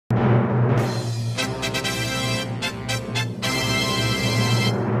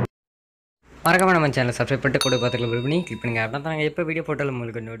மறக்காம நம்ம சேனலை சப்ஸ்கிரைப் பண்ணிட்டு கூட பார்த்துக்கலாம் பண்ணி கிளிக் பண்ணுங்கள். அப்படின்னா தான் எப்போ வீடியோ போட்டாலும்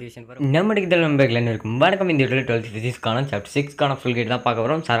உங்களுக்கு நோட்டிஃபிகேஷன் வரும். நம்ம டிஜிட்டல் நம்பர்ல இருக்கும் வணக்கம். இந்த வீடியோவில் 12th ஃபிசிக்ஸ்க்கான சாப்டர் 6க்கான ஃபுல் கேட் தான் பார்க்க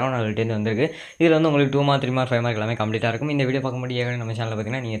வரோம். சரவணன் வந்திருக்கு. இதில் வந்து உங்களுக்கு 2 மார்க் 3 மார்க் 5 மார்க் எல்லாமே கம்ப்ளீட்டாக இருக்கும். இந்த வீடியோ பார்க்க முடியாது நம்ம சேனலில்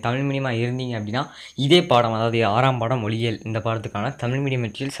பார்த்தீங்கன்னா நீங்கள் தமிழ் மீடியமாக இருந்தீங்க அப்படின்னா இதே பாடம், அதாவது 6ஆம் பாடம் மொழியியல், இந்த பாடத்துக்கான Tamil medium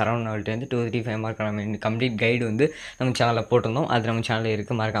material Saravanan 2 3 5 மார்க்கான complete guide வந்து நம்ம சேனலில் போட்டிருந்தோம். அது நம்ம சேனலில்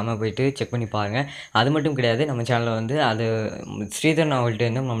இருக்குது, மறக்காமல் போயிட்டு செக் பண்ணி பாருங்கள். அது மட்டும் கிடையாது, நம்ம சேனலில் வந்து அது ஸ்ரீதர்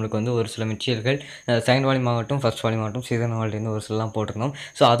நாவல்கிட்டேருந்து நம்மளுக்கு வந்து ஒரு சில மெட்டீரியல்கள் செகண்ட் வால்யூம் ஆகட்டும் ஃபஸ்ட் வால்யூம் ஆகட்டும் சீசன் நாவல்லேருந்து ஒரு சிலலாம் போட்டிருந்தோம்.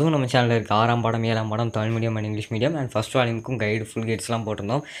 ஸோ அதுவும் நம்ம சேனலில் இருக்குது. 6ஆம் பாடம் 7ஆம் பாடம் Tamil medium and English medium and first வால்யூமுக்கும் guide full கைட்ஸ்லாம்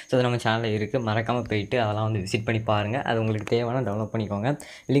போட்டிருந்தோம். ஸோ அது நம்ம சேனலில் இருக்குது, மறக்காமல் போயிட்டு அதெல்லாம் வந்து விசிட் பண்ணி பாருங்கள். அது உங்களுக்கு தேவையான டவுன்லோட் பண்ணிக்கோங்க.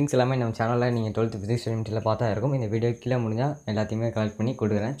 லிங்க்ஸ் எல்லாமே நம்ம சேனலில் நீங்கள் 12th ஃபிசிக்ஸ் மெட்டீரியல் பார்த்தா இருக்கும். இந்த வீடியோ கீழே முடிஞ்சால் எல்லாத்தையுமே கலெக்ட் பண்ணி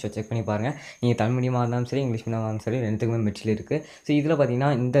கொடுக்குறேன். ஸோ செக் பண்ணி பாருங்கள். நீங்கள் தமிழ் மீடியமாக இருந்தாலும் சரி, இங்கிலீஷ் மீடியமாக இருந்தாலும் சரி, ரெண்டுத்துக்குமே மெட்டீரியல் இருக்குது. ஸோ இதில்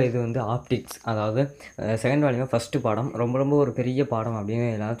பார்த்தீங்கன்னா இந்த இது வந்து ஆப்டிக்ஸ், அதாவது செகண்ட் வால்யூம் ஃபஸ்ட்டு பாடம் ரொம்ப ஒரு பெரிய பாடம் அப்படின்னு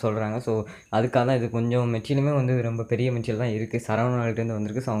எல்லாரும் சொல்கிறாங்க. ஸோ அதுக்காக தான் இது கொஞ்சம் மெட்டீரியலுமே வந்து ரொம்ப பெரிய மெட்டீரியல் தான் இருக்குது. சரவணன்கிட்டேருந்து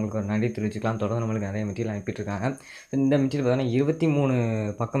வந்திருக்கு. ஸோ அவங்களுக்கு ஒரு நன்றி தெரிவிச்சுக்கலாம். தொடர்ந்து நம்மளுக்கு நிறைய மெட்டீரியல் அனுப்பிட்டுருக்காங்க. இந்த மெட்டீரியல் பார்த்தீங்கன்னா 23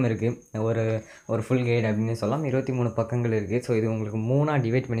 பக்கம் இருக்குது. ஒரு ஃபுல் கைடு அப்படின்னு சொல்லலாம். 23 பக்கங்கள் இருக்குது. ஸோ இது உங்களுக்கு 3ஆக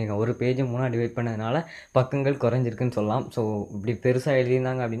டிவைட் பண்ணியிருக்காங்க. ஒரு பேஜை 3ஆக டிவைட் பண்ணதுனால பக்கங்கள் குறைஞ்சிருக்குன்னு சொல்லலாம். ஸோ இப்படி பெருசாக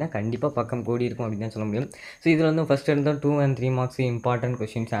எழுதியிருந்தாங்க அப்படின்னா கண்டிப்பாக பக்கம் கூடி இருக்கும் அப்படின்னு தான் சொல்ல முடியும். ஸோ இதில் வந்து ஃபஸ்ட் எடுத்தால் 2 and 3 marks important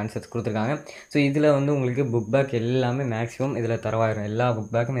questions answers கொடுத்துருக்காங்க. ஸோ இதில் வந்து உங்களுக்கு புக் பேக் எல்லாமே மேக்ஸிமம் இதில் தரவாயிரும். எல்லா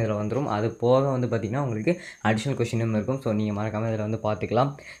புக் பேக்கும் இதில் வந்துடும். அது போக வந்து பார்த்திங்கன்னா உங்களுக்கு அடிஷ்னல் கொஷினும் இருக்கும். ஸோ நீங்கள் மறக்காமல் இதில் வந்து பார்த்துக்கலாம்.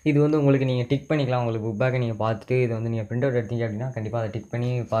 இது வந்து உங்களுக்கு நீங்கள் டிக் பண்ணிக்கலாம். உங்களுக்கு புக் பேக்கை நீங்கள் பார்த்துட்டு இதை வந்து நீங்கள் பிரிண்ட் அவுட் எடுத்தீங்க அப்படின்னா கண்டிப்பாக அதை டிக் பண்ணி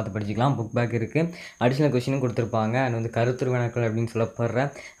பார்த்து படிச்சிக்கலாம். புக் பேக் இருக்குது, அடிஷ்னல் கொஷினும் கொடுத்துருப்பாங்க. அண்ட் வந்து கருத்துரு வினாக்கள் அப்படின்னு சொல்லப்படுற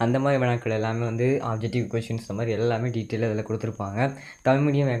அந்த மாதிரி வினாக்கள் எல்லாமே வந்து ஆப்ஜெக்டிவ் கொஷின்ஸ் இந்த மாதிரி எல்லாமே டீட்டெயிலாக இதில் கொடுத்துருப்பாங்க. தமிழ்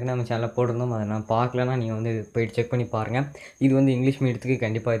மீடியம் ஏற்கனவே நம்ம சேனலில் போட்டிருந்தோம். அதை நான் பார்க்கலன்னா நீங்கள் வந்து போய்ட்டு செக் பண்ணி பாருங்கள். இது வந்து இங்கிலீஷ் மீடியத்துக்கு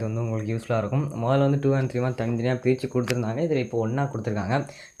கண்டிப்பாக இது வந்து உங்களுக்கு யூஸ்ஃபுல்லாக இருக்கும். முதல்ல வந்து 2 and 3 மார்க் தனித்தனியாக பிரித்து கொடுத்துருந்தாங்க. இதில் இப்போ ஒன்றா கொடுத்துருக்காங்க,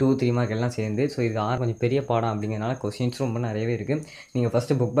 2 3 மார்க் எல்லாம் சேர்ந்து. ஸோ இது கொஞ்சம் பெரிய பாடம் அப்படிங்கிறனால கொஸ்டின்ஸ் ரொம்ப நிறையவே இருக்குது. நீங்கள்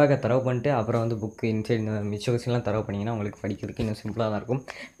ஃபஸ்ட்டு புக் பேக்கை தரவு பண்ணிட்டு அப்புறம் வந்து புக் இன்சைட் இந்த மிச்ச கொஸ்டின்லாம் தரவு பண்ணிங்கன்னா உங்களுக்கு படிக்கிறதுக்கு இன்னும் சிம்பிளாக தான் இருக்கும்.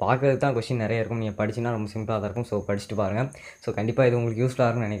 பார்க்குறதுக்கு தான் கொஸ்டின் நிறைய இருக்கும், நீங்கள் படிச்சுன்னா ரொம்ப சிம்பிளாக தான் இருக்கும். ஸோ படிச்சுட்டு பாருங்கள். ஸோ கண்டிப்பாக இது உங்களுக்கு யூஸ்ஃபுல்லாக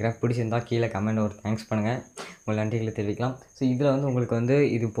இருக்கும்னு நினைக்கிறேன். பிடிச்சிருந்தால் கீழே கமெண்ட் ஒரு தேங்க்ஸ் பண்ணுங்கள், உங்கள் நன்றிகளை தெரிவிக்கலாம். ஸோ இதில் வந்து உங்களுக்கு வந்து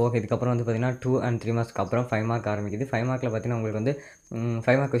இது போக இதுக்கப்புறம் வந்து பார்த்திங்கன்னா 2 and 3 மார்க்ஸ்க்கு அப்புறம் 5 மார்க் ஆரம்பிக்குது. 5 மார்க்கில் பார்த்தீங்கன்னா உங்களுக்கு வந்து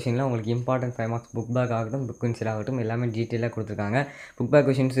 5 மார்க் கொஷினில் உங்களுக்கு இம்பார்ட்டன்ட் 5 மார்க்ஸ் புக் பேக் ஆகட்டும் புக் இன்சைட் ஆகட்டும் எல்லாமே டீட்டெயிலாக கொடுத்துருக்காங்க. புக் பேக்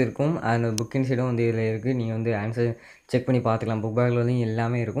கொஷின்ஸ் இருக்கும், அந்த புக் இன்சைடும் வந்து இதில் இருக்குது. நீங்கள் வந்து ஆன்சர் செக் பண்ணி பார்த்துக்கலாம். புக் பேக்கில் வந்து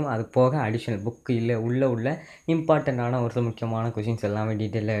எல்லாமே இருக்கும். அது போக அடிஷ்னல் புக்கு இல்லை உள்ள இம்பார்ட்டண்ட்டான ஒரு சில முக்கியமான கொஷின்ஸ் எல்லாமே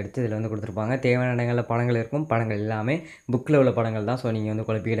டீட்டெயிலாக எடுத்து இதில் வந்து கொடுத்துருப்பாங்க. தேவையான இடங்களில் படங்கள் இருக்கும். படங்கள் எல்லாமே புக்கில் உள்ள படங்கள் தான். ஸோ நீங்கள் வந்து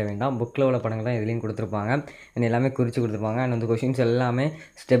குழப்பிக்கிட வேண்டாம். புக்கில் உள்ள படங்கள் தான் இதுலேயும் கொடுத்துருப்பாங்க. எல்லாமே குறித்து கொடுத்துருப்பாங்க. அண்ட் அந்த கொஷின்ஸ் எல்லாமே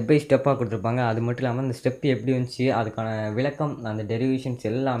ஸ்டெப் பை ஸ்டெப்பாக கொடுத்துருப்பாங்க. அது மட்டும் இல்லாமல் அந்த ஸ்டெப் எப்படி வந்துச்சு அதுக்கான விளக்கம், அந்த டெரிவேஷன்ஸ்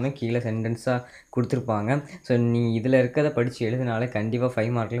எல்லாமே கீழே சென்டென்ஸாக கொடுத்துருப்பாங்க. ஸோ நீங்கள் இதில் இருக்கிறத படித்து எழுதினாலே கண்டிப்பாக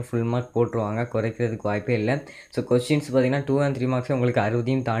 5 மார்க்கில் ஃபுல் மார்க் போட்டுருவாங்க, குறைக்கிறதுக்கு வாய்ப்பே இல்லை. ஸோ கொஸ்டின்ஸ் பார்த்திங்கன்னா 2 and 3 மார்க்ஸே உங்களுக்கு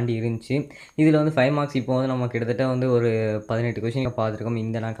 60 தாண்டி இருந்துச்சு. இதில் வந்து 5 மார்க்ஸ் இப்போ வந்து நம்ம கிட்டத்தட்ட வந்து ஒரு 18 கொஸ்டின் பார்த்துருக்கோம்.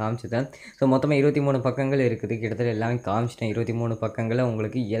 இந்த நான் காமிச்சிட்டேன். ஸோ மொத்தமாக 23 பக்கங்கள் இருக்குது. கிட்டத்தட்ட எல்லாமே காமிச்சிட்டேன். 23 பக்கங்களில்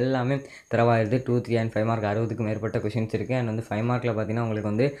உங்களுக்கு எல்லாமே தரவாயிருது. 2 3 and 5 மார்க் 60க்கும் மேற்பட்ட கொஷின்ஸ் இருக்குது. அண்ட் வந்து 5 மார்க்கில் பார்த்திங்கன்னா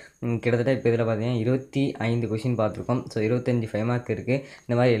உங்களுக்கு வந்து கிட்டத்தட்ட இப்போ இதில் பார்த்தீங்கன்னா 25 கொஷின் பார்த்துருக்கோம். ஸோ 25 5 மார்க் இருக்குது.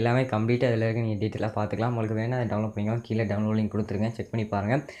 இந்த மாதிரி எல்லாமே கம்ப்ளீட்டாக இதில் இருக்க நீங்கள் டீட்டெயிலாக பார்த்துக்கலாம். உங்களுக்கு வேணால் அதை டவுன்லோட் பண்ணிக்கலாம். கீழே டவுன்லோட் லிங்க் கொடுத்துருக்கேன், செக் பண்ணி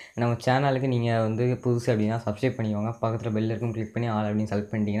பாருங்கள். நம்ம சேனலுக்கு நீங்கள் வந்து புதுசு அப்படின்னா சப்ஸ்கிரைப் பண்ணிக்கோங்க. பக்கத்தில் பெல் இருக்கும், கிளிக் பண்ணி ஆல் அப்படின்னு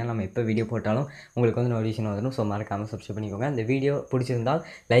செலக்ட் பண்ணிட்டீங்கன்னா நம்ம எப்போ வீடியோ போட்டாலும் உங்களுக்கு வந்து நோட்டிஃபிகேஷன் வந்துடும். ஸோ மறக்காமல் சப்ஸ்கிரைப் பண்ணிக்கோங்க. இந்த வீடியோ பிடிச்சிருந்தால்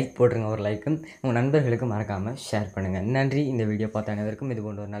லைக் போட்டுருங்க, ஒரு லைக்கும் உங்கள் நண்பர்களுக்கு மறக்காமல் ஷேர் பண்ணுங்கள். நன்றி. இந்த வீடியோ பார்த்த அனைவருக்கும் இது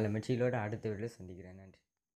போன்ற ஒரு நல்ல மெட்டீரியலோடு அடுத்த வீடியோவில் சந்திக்கிறேன். நன்றி.